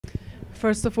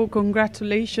First of all,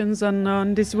 congratulations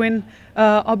on this win.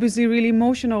 Obviously really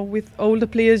emotional with all the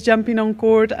players jumping on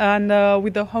court and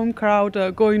with the home crowd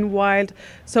going wild.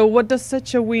 So what does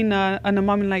such a win and a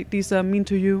moment like this mean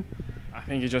to you? I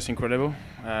think it's just incredible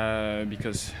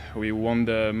because we won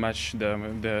the match,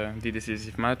 the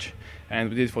decisive match, and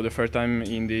we did it for the first time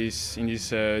in this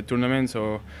tournament.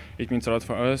 So it means a lot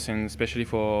for us, and especially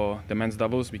for the men's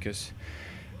doubles, because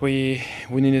we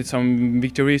needed some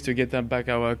victories to get back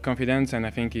our confidence, and I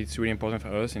think it's really important for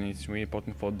us, and it's really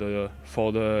important for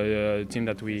the team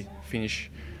that we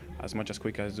finish as much as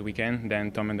quick as we can.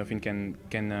 Then Tom and Dolphin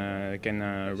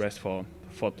can rest for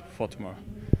tomorrow.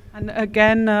 And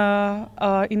again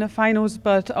in the finals,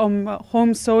 but on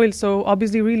home soil, so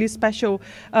obviously really special.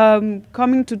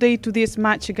 Coming today to this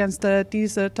match against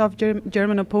these tough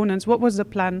German opponents, what was the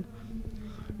plan?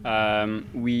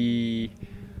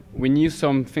 We knew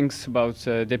some things about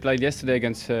they played yesterday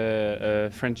against a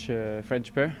French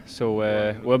pair, so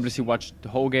we obviously watched the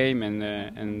whole game,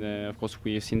 and of course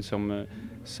we've seen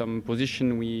some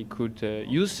position we could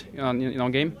use in our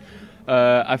game.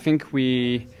 I think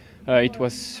it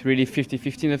was really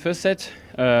 50-50 in the first set.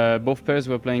 Both pairs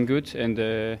were playing good, and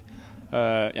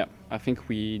yeah, I think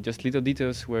we just little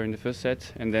details were in the first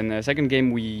set, and then second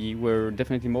game we were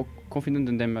definitely more confident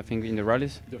than them. I think in the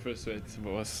rallies. The first set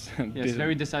was yes,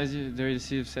 very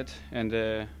decisive set, and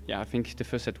yeah, I think the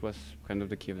first set was kind of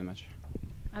the key of the match.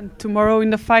 And tomorrow in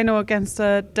the final against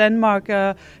Denmark,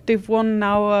 they've won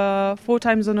now 4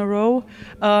 times in a row.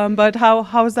 But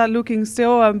how is that looking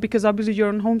still? Because obviously you're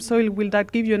on home soil. Will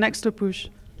that give you an extra push?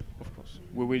 Of course,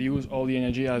 we will use all the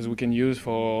energy as we can use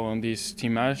for this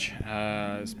team match,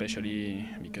 especially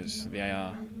because they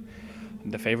are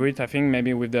the favorite, I think,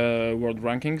 maybe with the world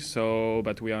rankings. So,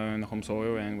 but we are on home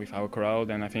soil and with our crowd,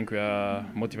 and I think we are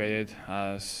motivated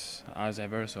as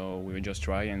ever. So we will just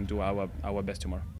try and do our best tomorrow.